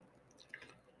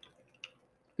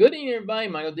Good evening, everybody.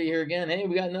 Michael D here again. Hey,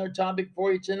 we got another topic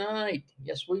for you tonight.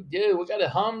 Yes, we do. We got a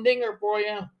humdinger for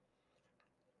you.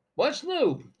 What's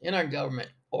new in our government?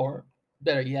 Or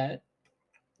better yet,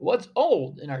 what's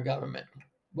old in our government?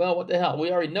 Well, what the hell?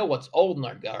 We already know what's old in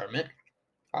our government.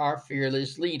 Our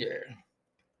fearless leader.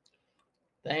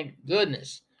 Thank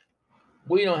goodness.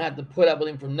 We don't have to put up with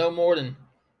him for no more than,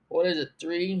 what is it,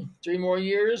 three more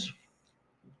years?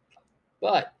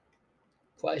 But,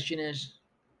 question is,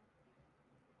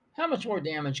 how much more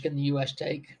damage can the U.S.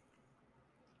 take?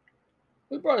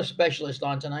 We brought a specialist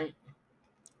on tonight,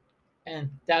 and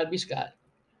that would be Scott.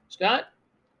 Scott,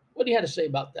 what do you have to say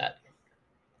about that?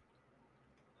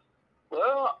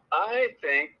 Well, I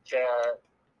think that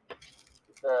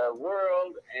the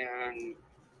world and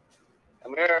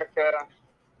America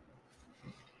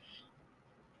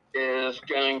is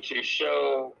going to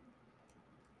show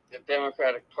the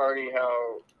Democratic Party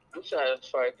how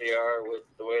unsatisfied they are with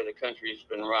the way the country's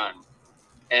been run.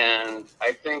 And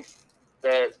I think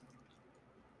that,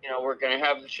 we're going to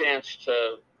have the chance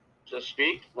to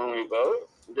speak when we vote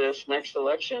this next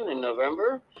election in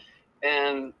November.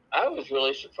 And I was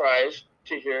really surprised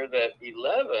to hear that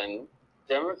 11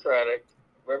 Democratic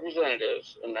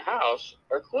representatives in the House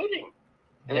are quitting,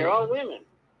 and they're all women.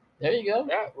 There you go.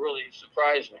 That really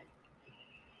surprised me.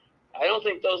 I don't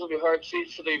think those will be hard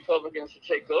seats for the Republicans to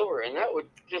take over, and that would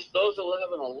just those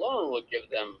 11 alone would give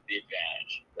them the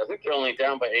advantage. I think they're only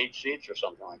down by 8 seats or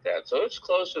something like that, so it's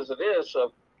close as it is. So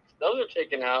if those are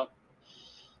taken out,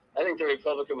 I think the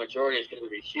Republican majority is going to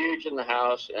be huge in the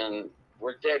House, and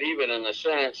we're dead even in the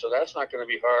Senate, so that's not going to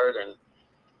be hard. And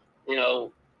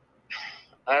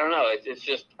I don't know. It's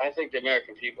just I think the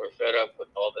American people are fed up with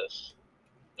all this.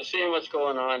 They're seeing what's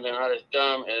going on. They're not as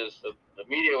dumb as the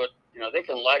media would. They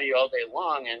can lie to you all day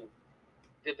long. And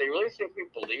did they really think we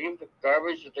believe the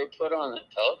garbage that they put on the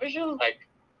television? Like,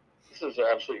 this is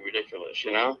absolutely ridiculous,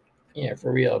 Yeah,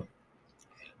 for real.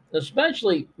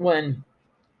 Especially when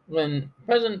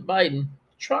President Biden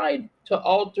tried to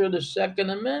alter the Second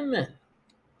Amendment.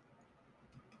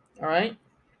 All right?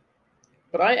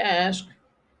 But I ask,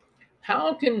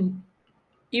 how can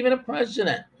even a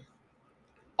president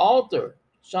alter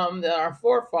something that our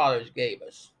forefathers gave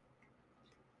us?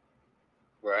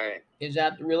 Right. Is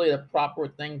that really the proper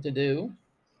thing to do?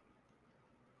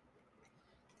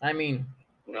 I mean,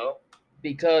 No.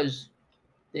 Because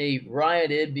they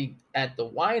rioted at the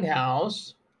White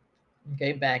House,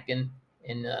 okay, back in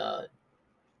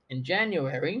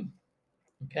January,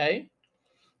 okay.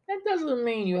 That doesn't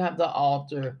mean you have to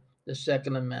alter the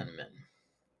Second Amendment.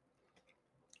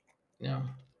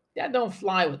 That don't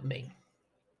fly with me.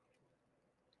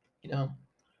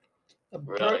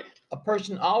 Really? A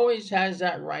person always has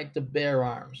that right to bear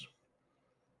arms,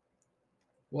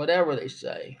 whatever they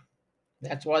say.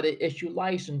 That's why they issue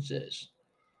licenses,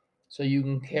 so you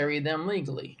can carry them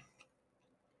legally.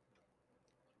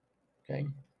 Okay.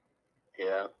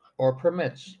 Yeah. Or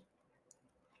permits.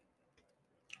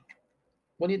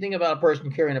 What do you think about a person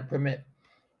carrying a permit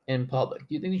in public?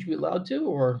 Do you think they should be allowed to,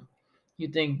 or do you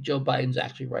think Joe Biden's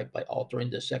actually right by altering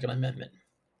the Second Amendment?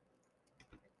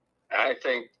 I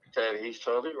think that he's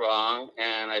totally wrong,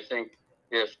 and I think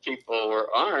if people were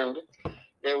armed,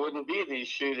 there wouldn't be these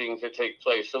shootings that take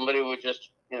place. Somebody would just,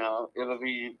 it would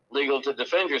be legal to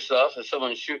defend yourself if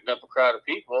someone's shooting up a crowd of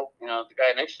people. The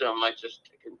guy next to him might just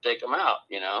take them out.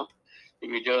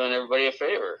 You'd be doing everybody a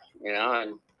favor.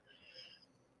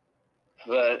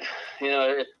 But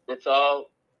it's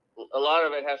all. A lot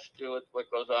of it has to do with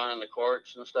what goes on in the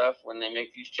courts and stuff when they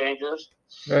make these changes.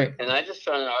 Right. And I just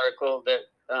found an article that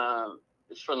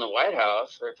it's from the White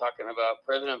House. They're talking about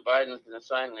President Biden's going to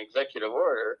sign an executive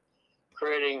order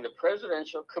creating the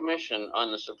Presidential Commission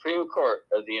on the Supreme Court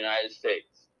of the United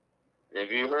States.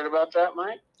 Have you heard about that,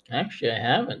 Mike? Actually, I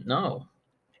haven't, no.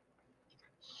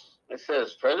 It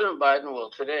says President Biden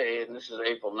will today, and this is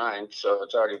April 9th, so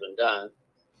it's already been done,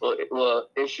 will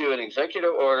issue an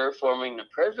executive order forming the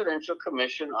Presidential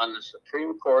Commission on the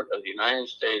Supreme Court of the United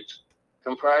States,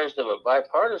 comprised of a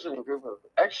bipartisan group of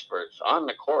experts on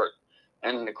the court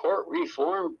and the court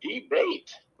reform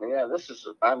debate. Yeah,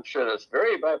 I'm sure that's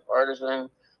very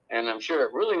bipartisan, and I'm sure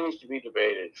it really needs to be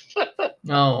debated.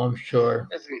 No, I'm sure.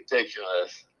 It's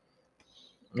ridiculous.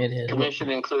 It is. The commission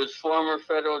includes former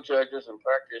federal judges and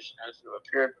practitioners who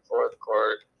appeared before the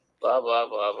court, blah, blah,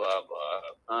 blah, blah,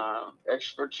 blah.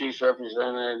 Expertise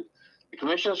represented. The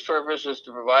commission's purpose is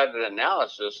to provide an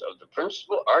analysis of the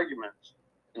principal arguments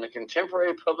in the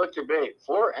contemporary public debate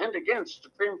for and against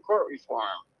Supreme Court reform.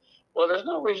 Well, there's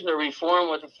no reason to reform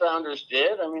what the founders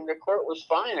did. I mean, the court was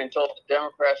fine until the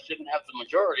Democrats didn't have the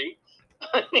majority.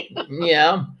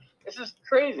 Yeah, This is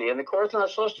crazy, and the court's not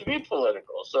supposed to be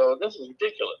political, so this is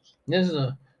ridiculous. This is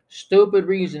a stupid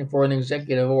reason for an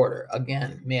executive order.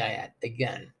 Again, may I add,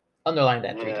 again, underline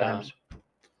that 3 times.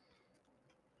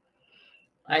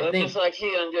 I Well, think just like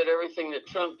he undid everything that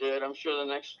Trump did, I'm sure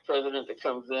the next president that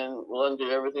comes in will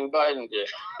undo everything Biden did.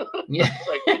 yeah. It's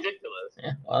like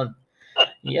ridiculous.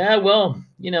 Yeah, well,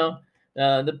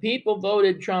 the people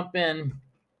voted Trump in,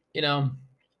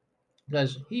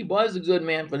 because he was a good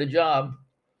man for the job.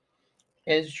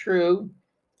 It's true,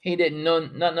 he didn't know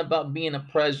nothing about being a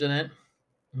president,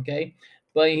 okay?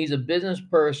 But he's a business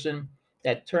person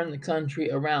that turned the country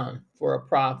around for a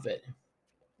profit,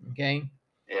 okay?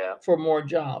 Yeah. For more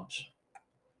jobs,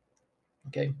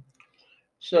 okay?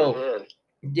 Sure So,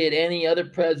 did any other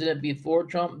president before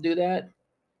Trump do that?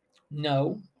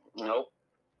 No. Nope.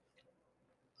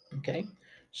 Okay.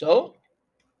 So,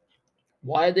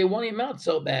 why did they want him out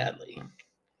so badly?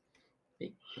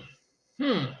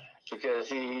 Because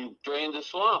he drained the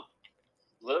swamp,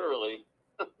 literally.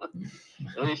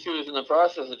 At least he was in the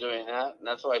process of doing that, and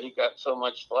that's why he got so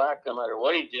much flack. No matter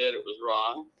what he did, it was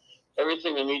wrong.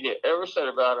 Everything the media ever said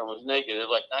about him was negative,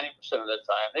 like 90% of the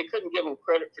time. They couldn't give him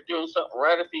credit for doing something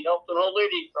right if he helped an old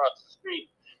lady cross the street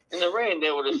in the rain.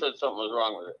 They would have said something was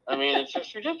wrong with it. I mean, it's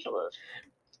just ridiculous.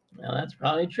 Well, that's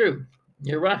probably true.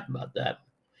 You're right about that.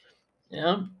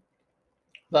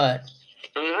 But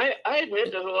I mean, I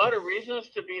admit there's a lot of reasons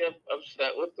to be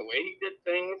upset with the way he did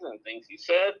things and things he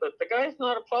said, but the guy's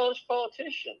not a polished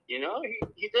politician.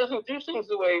 He doesn't do things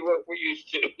the way we're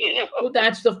used to. Well,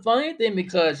 that's the funny thing,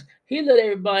 because he let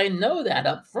everybody know that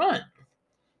up front.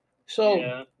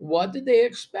 So what did they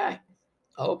expect?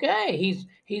 Okay,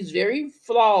 he's very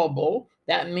flawable.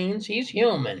 That means he's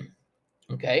human.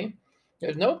 Okay,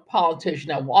 there's no politician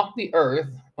that walked the earth.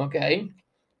 Okay,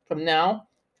 from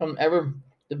ever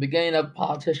the beginning of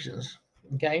politicians.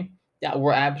 Okay, that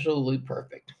were absolutely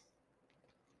perfect.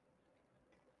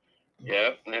 Yeah,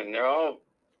 and they're all,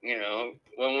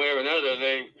 one way or another,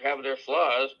 they have their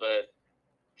flaws, but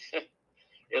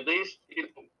at least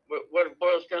what it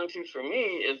boils down to for me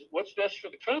is what's best for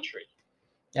the country.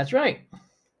 That's right.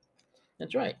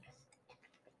 That's right.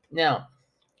 Now,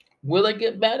 will it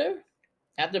get better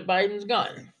after Biden's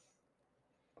gone?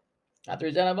 After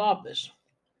he's out of office?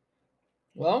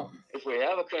 Well, if we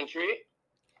have a country.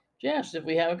 Yes, if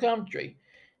we have a country.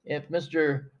 If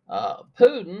Mr.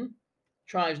 Putin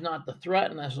tries not to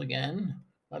threaten us again,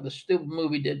 like the stupid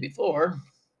movie did before,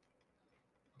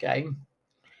 okay,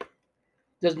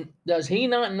 does he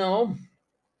not know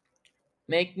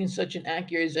making such an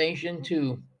accusation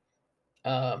to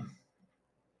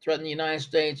threaten the United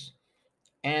States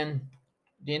and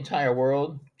the entire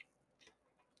world?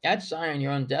 That's signing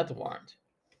your own death warrant.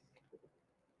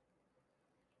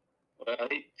 Well,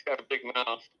 he's got a big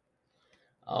mouth.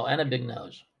 Oh, and a big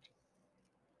nose.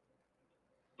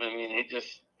 I mean,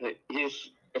 it's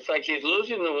like he's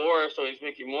losing the war, so he's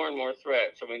making more and more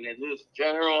threats. I mean, they lose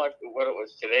general, like what it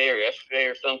was today or yesterday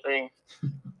or something,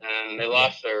 and they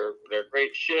lost their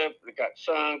great ship that got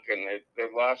sunk, and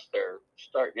they've lost their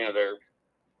their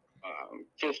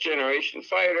fifth generation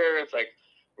fighter. It's like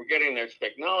we're getting their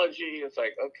technology. It's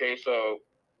like, okay, so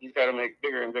he's got to make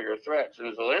bigger and bigger threats.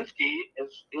 And Zelensky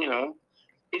is,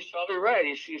 he's probably right.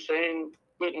 He's saying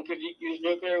Putin could use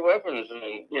nuclear weapons, and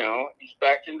he's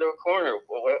backed into a corner.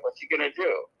 Well, what's he going to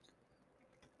do?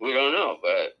 We don't know,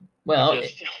 but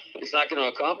it's not going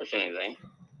to accomplish anything.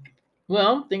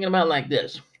 Well, thinking about it like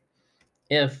this: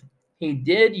 if he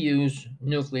did use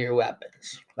nuclear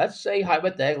weapons, let's say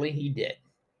hypothetically he did.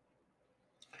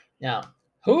 Now,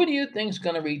 who do you think is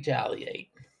going to retaliate?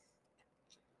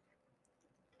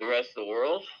 The rest of the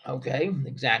world. Okay,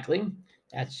 exactly.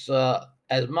 That's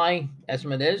as my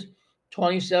estimate is,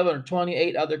 27 or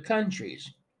 28 other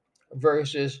countries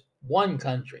versus one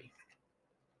country.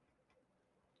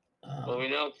 Well, we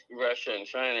know Russia and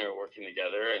China are working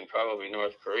together, and probably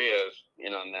North Korea is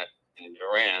in on that, and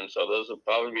Iran. So those will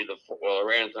probably be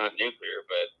Iran's not nuclear,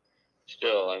 but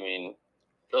still, I mean,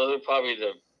 those are probably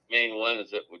the main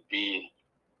ones that would be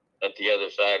at the other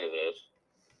side of this.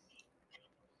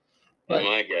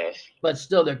 My guess. But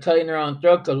still, they're cutting their own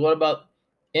throat, because what about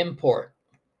import?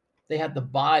 They have to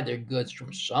buy their goods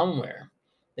from somewhere.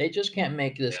 They just can't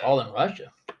make this all in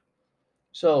Russia.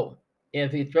 So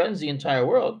if he threatens the entire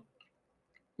world,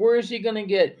 where is he going to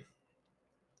get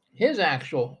his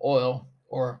actual oil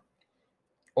or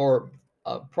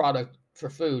a product for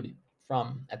food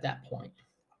from at that point?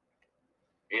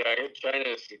 Yeah, I heard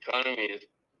China's economy is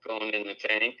going in the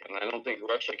tank, and I don't think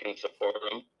Russia can support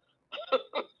them.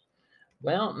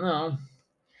 Well, no.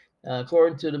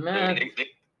 According to the math,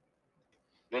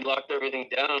 they locked everything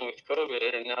down with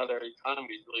COVID, and now their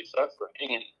economy is really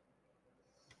suffering, and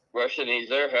Russia needs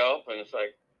their help, and it's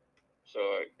like, so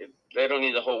they don't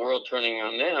need the whole world turning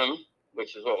on them,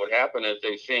 which is what would happen if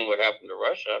they've seen what happened to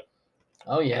Russia.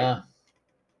 Oh yeah.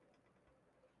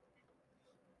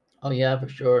 Oh yeah, for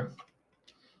sure.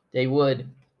 They would.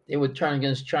 They would turn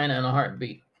against China in a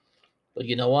heartbeat. But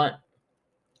you know what?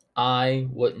 I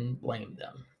wouldn't blame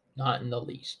them. Not in the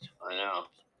least. I know.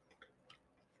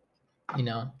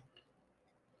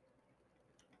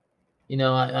 You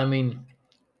know. I mean,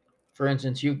 for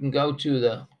instance, you can go to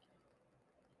the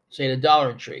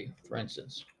Dollar Tree, for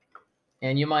instance,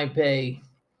 and you might pay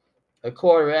a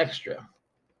quarter extra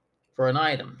for an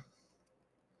item.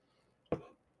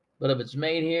 But if it's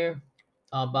made here,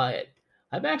 I'll buy it.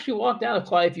 I've actually walked out of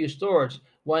quite a few stores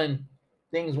when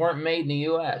things weren't made in the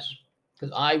U.S.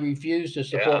 because I refuse to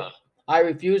support. Yeah. I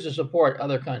refuse to support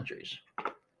other countries.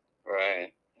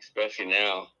 Right. Especially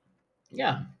now.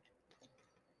 Yeah,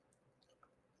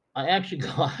 I actually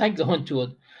go. I go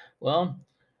into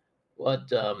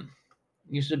what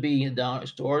used to be a dollar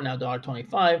store, now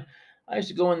 $1.25. I used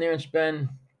to go in there and spend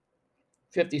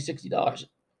 $50, $60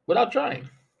 without trying.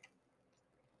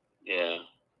 Yeah.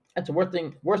 That's the worst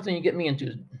thing you get me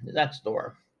into that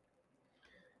store.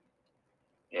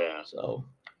 Yeah. So,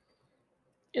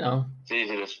 it's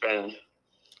easy to spend.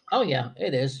 Oh yeah,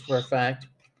 it is for a fact.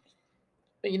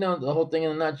 But the whole thing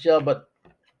in a nutshell. But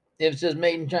if it says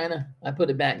made in China, I put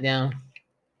it back down.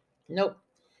 Nope.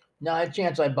 Not a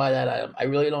chance I buy that item. I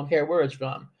really don't care where it's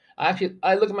from. I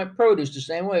look at my produce the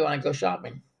same way when I go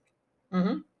shopping.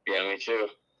 Mm-hmm. Yeah, me too.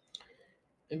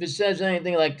 If it says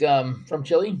anything like from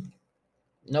Chile,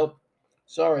 nope.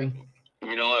 Sorry.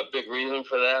 You know, a big reason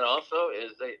for that also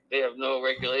is they have no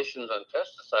regulations on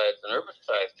pesticides and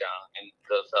herbicides down in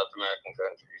those South American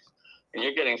countries. And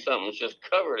you're getting something that's just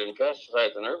covered in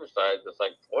pesticides and herbicides that's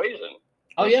like poison.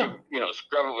 Oh yeah.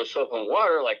 Scrub it with soap and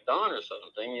water like Dawn or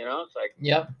something, it's like,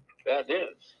 yep. Bad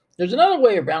news. There's another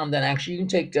way around that actually. You can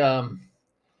take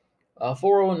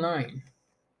 409,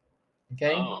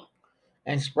 okay,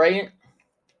 and spray it.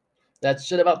 That's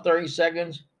sit about 30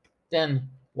 seconds, then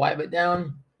wipe it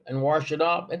down and wash it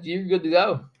off, and you're good to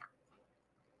go.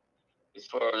 Is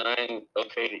 409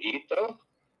 okay to eat though?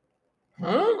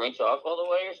 Huh? Rinse off all the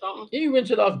way or something? You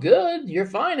rinse it off good. You're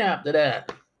fine after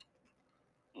that.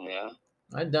 Yeah.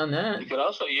 I've done that. You could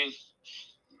also use,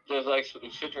 there's like some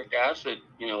citric acid,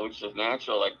 which is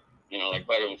natural, like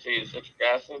vitamin C is citric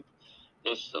acid.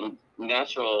 There's some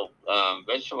natural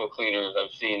vegetable cleaners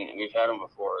I've seen. We've had them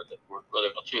before that work really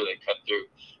well too. They cut through.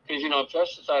 Because,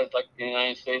 pesticides like in the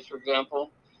United States, for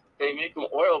example, they make them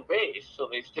oil-based, so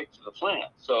they stick to the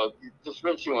plant. So just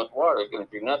rinsing with water is going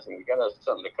to do nothing. You got to have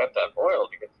something to cut that oil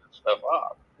to get the stuff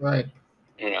off. Right.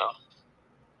 You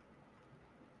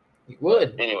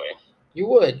would. But anyway. You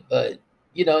would, but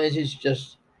it's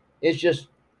just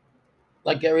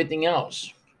like everything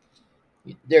else.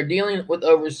 They're dealing with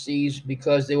overseas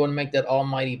because they want to make that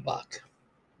almighty buck.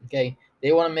 Okay,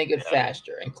 they want to make it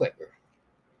faster and quicker.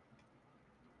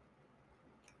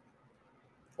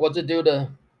 What's it do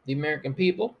to the American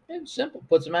people? It's simple.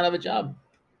 Puts them out of a job.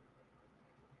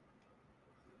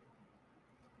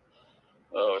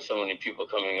 Oh, with so many people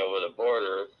coming over the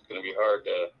border, it's going to be hard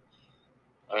to.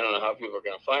 I don't know how people are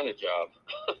going to find a job.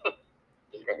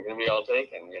 It's going to be all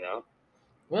taken,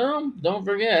 Well, don't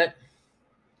forget,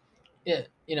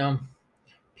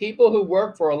 people who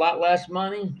work for a lot less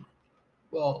money,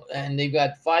 well, and they've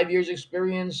got 5 years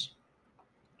experience,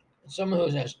 someone who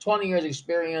has 20 years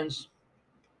experience,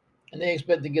 and they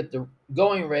expect to get the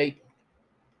going rate,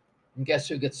 and guess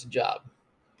who gets the job?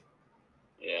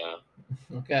 Yeah.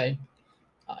 Okay.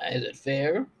 Is it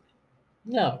fair?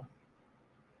 No.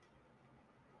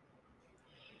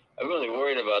 I'm really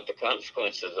worried about the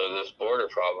consequences of this border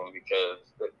problem because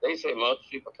they say most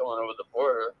people coming over the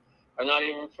border are not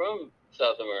even from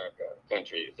South America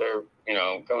countries. They're,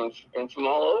 coming in from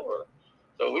all over.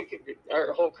 So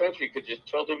our whole country could just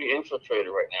totally be infiltrated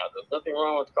right now. There's nothing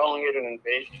wrong with calling it an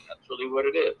invasion. That's really what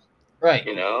it is. Right.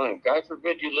 And God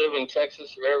forbid you live in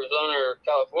Texas or Arizona or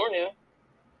California,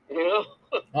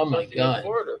 Oh my God.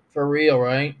 Border. For real,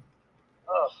 right?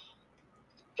 Oh,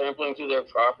 trampling through their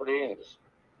property and just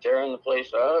tearing the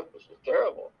place up. This is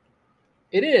terrible.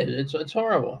 It is. It's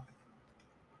horrible.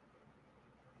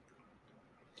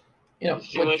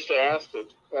 It's too much to ask to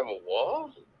have a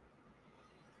wall?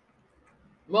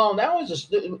 Well, that was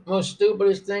the most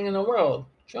stupidest thing in the world.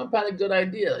 Trump had a good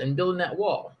idea in building that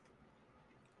wall.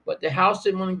 But the House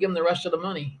didn't want to give him the rest of the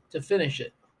money to finish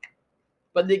it.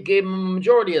 But they gave him a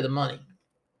majority of the money.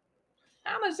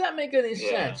 How does that make any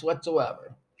sense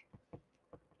whatsoever?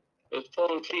 It's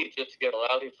pulling teeth just to get a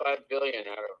lousy $5 billion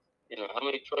out of how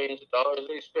many trillions of dollars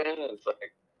they spend. It's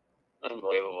like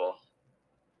unbelievable.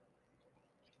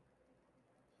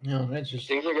 No, that's just.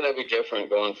 Things are going to be different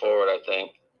going forward, I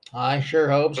think. I sure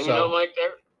hope And so. Mike,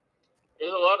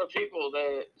 there's a lot of people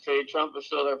that say Trump is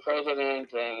still their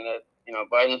president, and that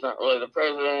Biden's not really the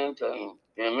president, and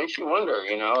it makes you wonder.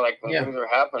 Like when things are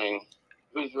happening,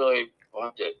 who's really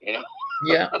wanted?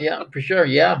 Yeah, for sure.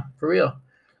 Yeah, for real.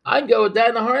 I'd go with that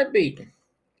in a heartbeat.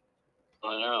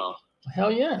 I know.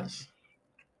 Hell yes.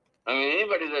 I mean,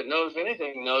 anybody that knows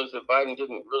anything knows that Biden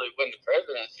didn't really win the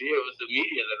presidency. It was the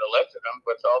media that elected him,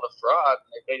 but all the fraud,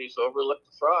 they just overlooked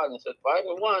the fraud and said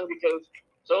Biden won because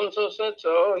so-and-so said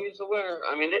so. He's the winner.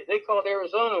 I mean, they called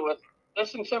Arizona with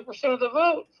less than 10% of the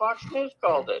vote. Fox News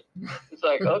called it. It's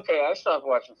like, okay, I stopped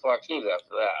watching Fox News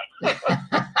after that.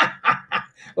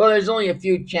 Well, there's only a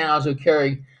few channels who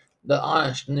carry the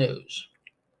honest news.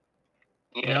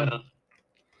 Yeah.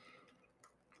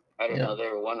 I didn't know they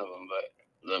were one of them, but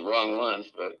the wrong ones.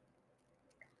 But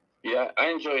yeah, I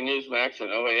enjoy Newsmax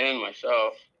and OAN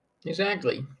myself.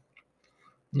 Exactly.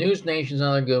 News Nation's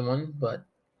another good one, but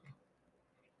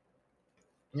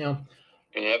And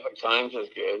Epoch Times is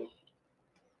good.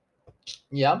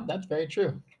 Yeah, that's very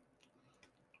true.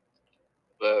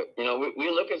 But we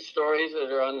look at stories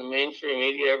that are on the mainstream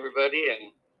media, everybody,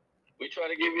 and we try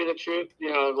to give you the truth.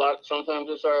 Sometimes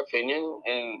it's our opinion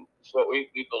and it's what we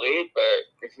believe. But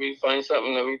if we find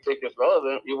something that we think is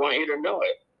relevant, we want you to know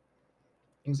it.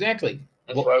 Exactly.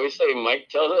 That's why we say Mike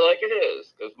tells it like it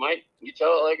is. Because Mike, you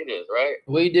tell it like it is, right?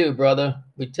 We do, brother.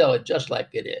 We tell it just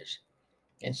like it is.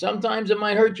 And sometimes it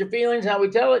might hurt your feelings how we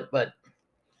tell it, but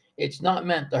it's not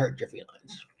meant to hurt your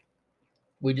feelings.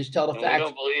 We just tell the facts. We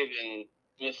don't believe in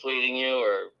misleading you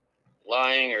or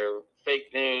lying or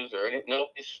fake news or anything.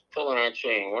 Nobody's pulling our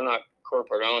chain. We're not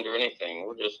corporate owned or anything.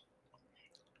 We're just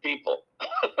people.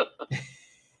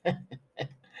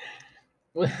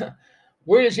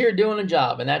 We're just here doing a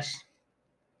job, and that's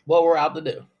what we're out to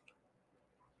do.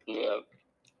 Yeah.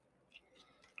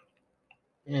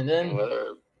 And then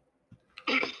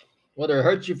whether it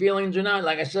hurts your feelings or not,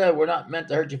 like I said, we're not meant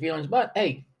to hurt your feelings. But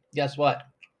hey, guess what?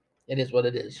 It is what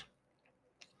it is.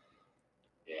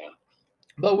 Yeah.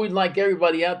 But we'd like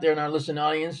everybody out there in our listening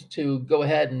audience to go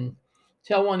ahead and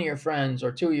tell one of your friends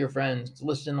or two of your friends to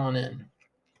listen on in.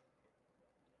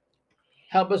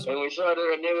 Help us. And we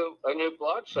started a new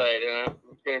blog site, and I'm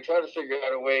going to try to figure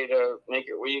out a way to make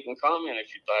it where you can comment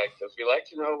if you'd like, because we like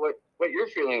to know what your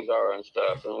feelings are on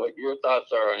stuff and what your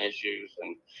thoughts are on issues.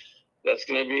 And that's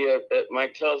going to be at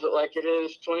Mike Tells It Like It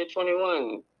Is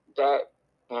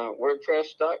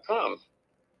 2021.wordpress.com.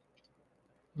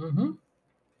 Mm-hmm.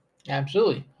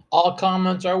 Absolutely. All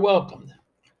comments are welcomed.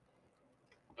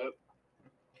 Yep.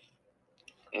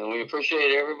 And we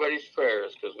appreciate everybody's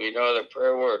prayers because we know that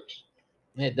prayer works.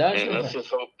 It does. And let's just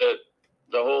hope that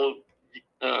the whole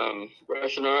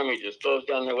Russian army just throws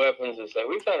down their weapons and say,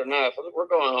 we've had enough. We're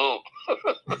going home.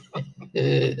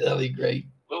 That'll be great.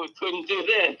 But we couldn't do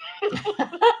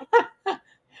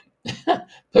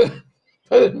then.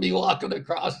 Putin be walking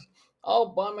across all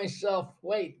by myself.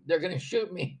 Wait, they're going to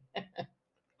shoot me.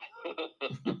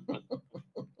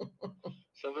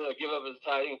 Somebody will give up his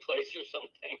hiding place or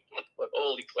something. But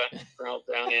holy crap,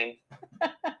 down in.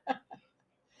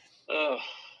 Oh,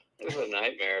 it was a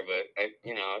nightmare, but I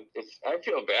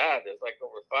feel bad. There's like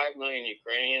over 5 million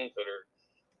Ukrainians that are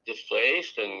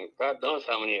displaced, and God knows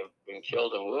how many have been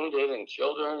killed and wounded, and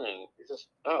children, and it's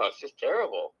just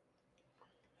terrible.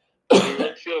 You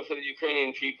really feel for the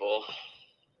Ukrainian people.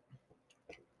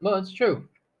 Well, it's true.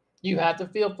 You have to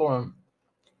feel for them.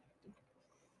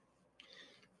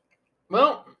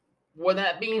 Well, with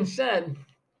that being said,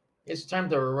 it's time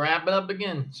to wrap it up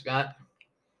again, Scott.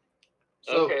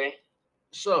 Okay.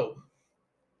 So,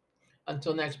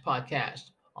 until next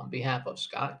podcast, on behalf of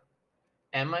Scott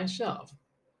and myself,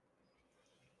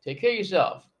 take care of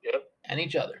yourself. Yep. And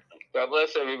each other. God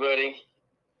bless everybody.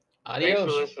 Adios.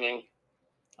 Thanks for listening.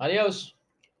 Adios.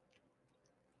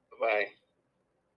 Bye.